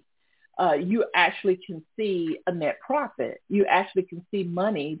paid, you actually can see a net profit. You actually can see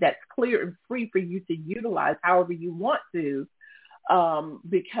money that's clear and free for you to utilize however you want to,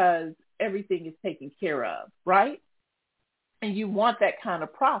 because everything is taken care of, right? And you want that kind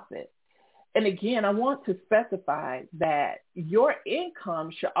of profit. And again, I want to specify that your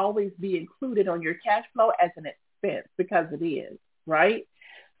income should always be included on your cash flow as an expense, because it is, right?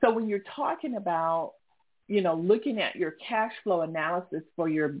 So when you're talking about, looking at your cash flow analysis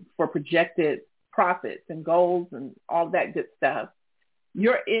for projected profits and goals and all that good stuff,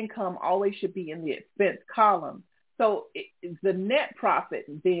 your income always should be in the expense column. So the net profit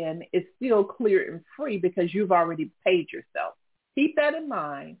then is still clear and free because you've already paid yourself. Keep that in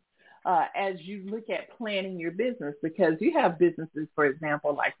mind as you look at planning your business, because you have businesses, for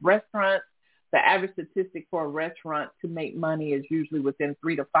example, like restaurants. The average statistic for a restaurant to make money is usually within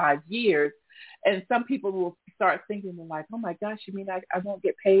 3 to 5 years. And some people will start thinking, like, oh, my gosh, you mean I won't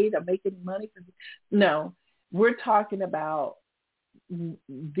get paid? I'm making money? No, we're talking about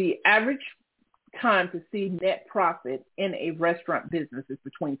the average time to see net profit in a restaurant business is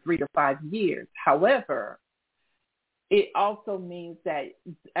between 3 to 5 years. However, it also means that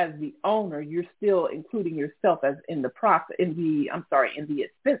as the owner, you're still including yourself as in the profit, in the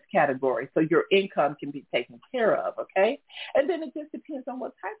expense category. So your income can be taken care of. Okay. And then it just depends on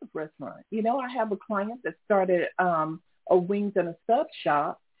what type of restaurant. You know, I have a client that started a wings and a sub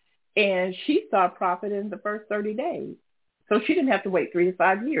shop, and she saw profit in the first 30 days. So she didn't have to wait 3 to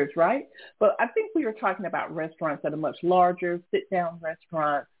 5 years, right? But I think we were talking about restaurants that are much larger, sit-down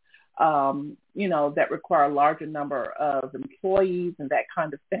restaurants, that require a larger number of employees and that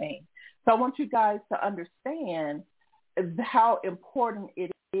kind of thing. So I want you guys to understand how important it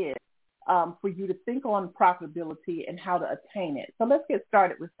is for you to think on profitability and how to attain it. So let's get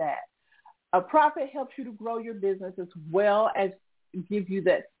started with that. A profit helps you to grow your business as well as give you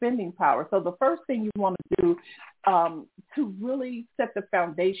that spending power. So the first thing you want to do to really set the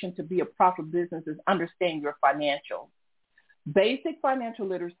foundation to be a profitable business is understand your financials. Basic financial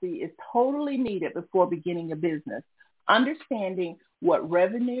literacy is totally needed before beginning a business. Understanding what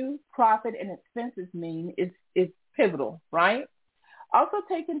revenue, profit, and expenses mean is pivotal, right? Also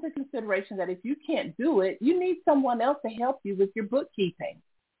take into consideration that if you can't do it, you need someone else to help you with your bookkeeping,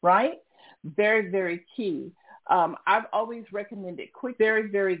 right? Very, very key. I've always recommended very,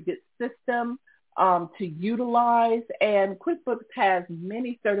 very good system to utilize, and QuickBooks has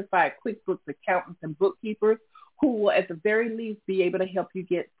many certified QuickBooks accountants and bookkeepers who will at the very least be able to help you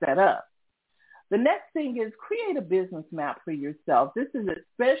get set up. The next thing is create a business map for yourself. This is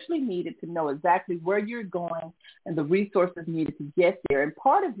especially needed to know exactly where you're going and the resources needed to get there. And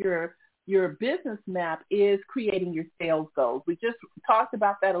part of your business map is creating your sales goals. We just talked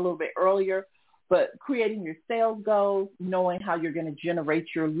about that a little bit earlier, but creating your sales goals, knowing how you're going to generate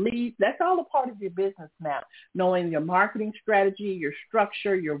your leads, that's all a part of your business map. Knowing your marketing strategy, your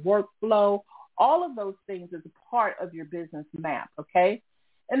structure, your workflow, all of those things is a part of your business map, okay?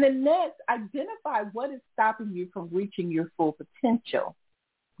 And then next, identify what is stopping you from reaching your full potential,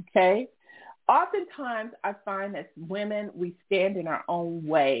 okay? Oftentimes, I find that women, we stand in our own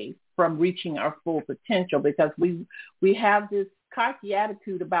way from reaching our full potential because we have this cocky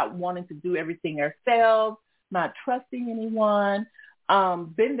attitude about wanting to do everything ourselves, not trusting anyone.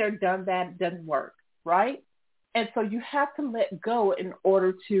 Been there, done that, it doesn't work, right? And so you have to let go in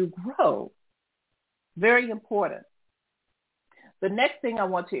order to grow. Very important. The next thing I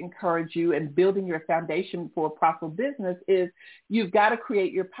want to encourage you in building your foundation for a profitable business is you've got to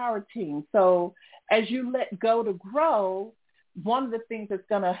create your power team. So as you let go to grow, one of the things that's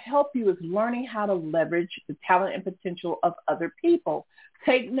going to help you is learning how to leverage the talent and potential of other people.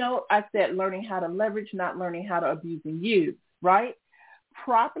 Take note, I said learning how to leverage, not learning how to abuse and use, right?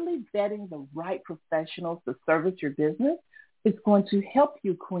 Properly vetting the right professionals to service your business is going to help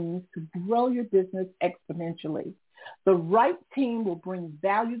you, queens, to grow your business exponentially. The right team will bring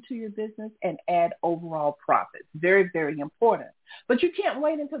value to your business and add overall profits. Very, very important. But you can't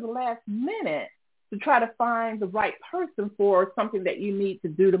wait until the last minute to try to find the right person for something that you need to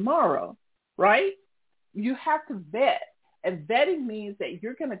do tomorrow, right? You have to vet. And vetting means that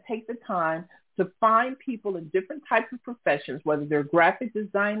you're going to take the time to find people in different types of professions, whether they're graphic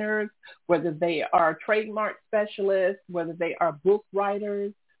designers, whether they are trademark specialists, whether they are book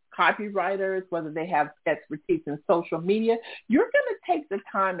writers, copywriters, whether they have expertise in social media. You're going to take the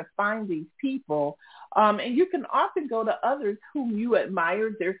time to find these people. And you can often go to others whom you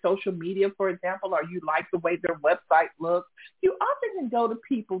admire, their social media, for example, or you like the way their website looks. You often can go to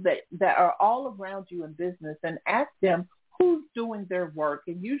people that are all around you in business and ask them who's doing their work.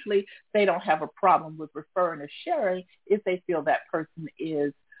 And usually they don't have a problem with referring or sharing if they feel that person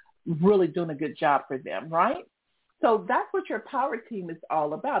is really doing a good job for them, right? So that's what your power team is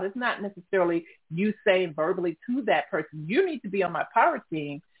all about. It's not necessarily you saying verbally to that person, you need to be on my power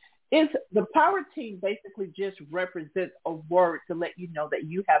team. It's the power team basically just represents a word to let you know that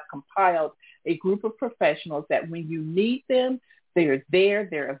you have compiled a group of professionals that when you need them, they're there,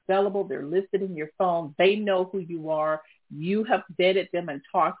 they're available, they're listed in your phone, they know who you are, you have vetted them and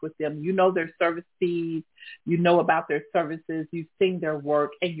talked with them, you know their service fees, you know about their services, you've seen their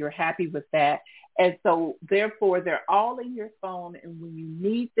work, and you're happy with that. And so, therefore, they're all in your phone, and when you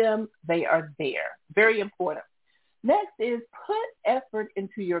need them, they are there. Very important. Next is put effort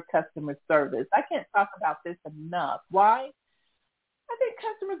into your customer service. I can't talk about this enough. Why? I think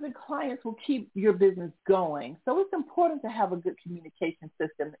customers and clients will keep your business going. So it's important to have a good communication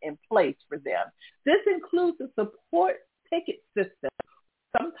system in place for them. This includes a support ticket system,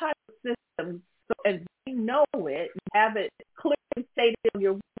 some type of system, so as you know it, you have it clearly stated on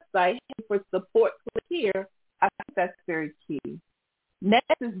your website, hey, for support, click here. I think that's very key.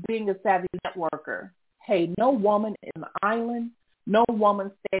 Next is being a savvy networker. Hey, no woman in the island, No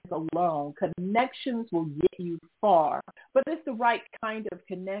woman stands alone. Connections will get you far, but it's the right kind of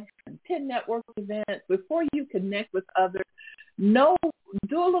connection. 10 network events. Before you connect with others, do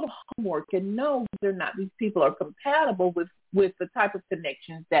a little homework and know whether or not these people are compatible with the type of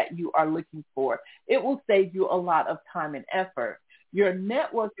connections that you are looking for. It will save you a lot of time and effort. Your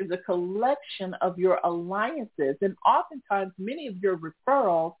network is a collection of your alliances, and oftentimes many of your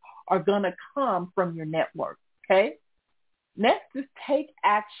referrals are going to come from your network, okay? Next is take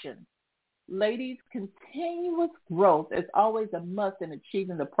action. Ladies, continuous growth is always a must in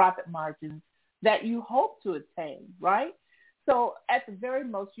achieving the profit margins that you hope to attain, right? So at the very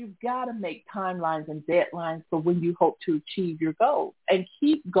most, you've got to make timelines and deadlines for when you hope to achieve your goals and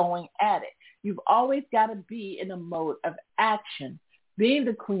keep going at it. You've always got to be in a mode of action. Being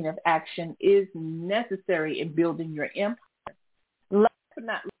the queen of action is necessary in building your empire. Last but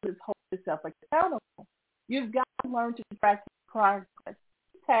not least, hold yourself accountable. You've got to learn to track your progress.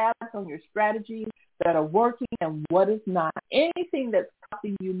 Tabs on your strategies that are working and what is not. Anything that's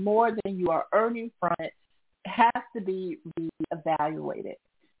costing you more than you are earning from it has to be reevaluated.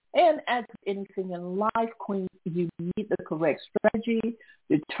 And as anything in life, queens, you need the correct strategy,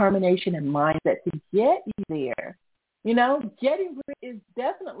 determination, and mindset to get you there. You know, getting rich is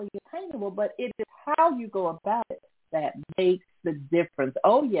definitely attainable, but it is how you go about it that makes the difference.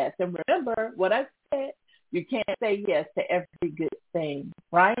 Oh, yes. And remember what I said, you can't say yes to every good thing,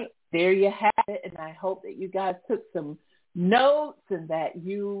 right? There you have it. And I hope that you guys took some notes and that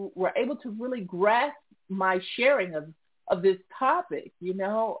you were able to really grasp my sharing of this topic, you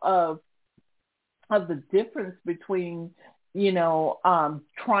know, of the difference between, you know,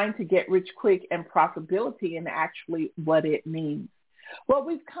 trying to get rich quick and profitability and actually what it means. Well,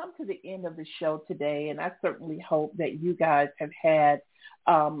 we've come to the end of the show today, and I certainly hope that you guys have had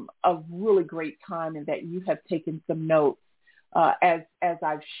a really great time and that you have taken some notes as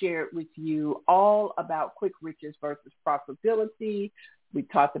I've shared with you all about quick riches versus profitability. We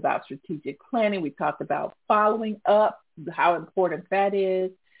talked about strategic planning. We talked about following up, how important that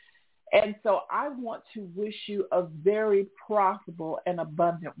is. And so I want to wish you a very profitable and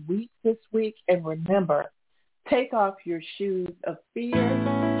abundant week this week. And remember, take off your shoes of fear,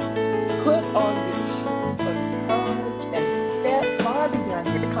 put on your shoes of courage, and step far beyond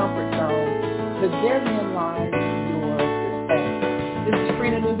your comfort zone, because therein lies your success. This is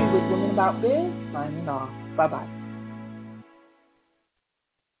Trina Newby with Women About Biz, signing off. Bye-bye.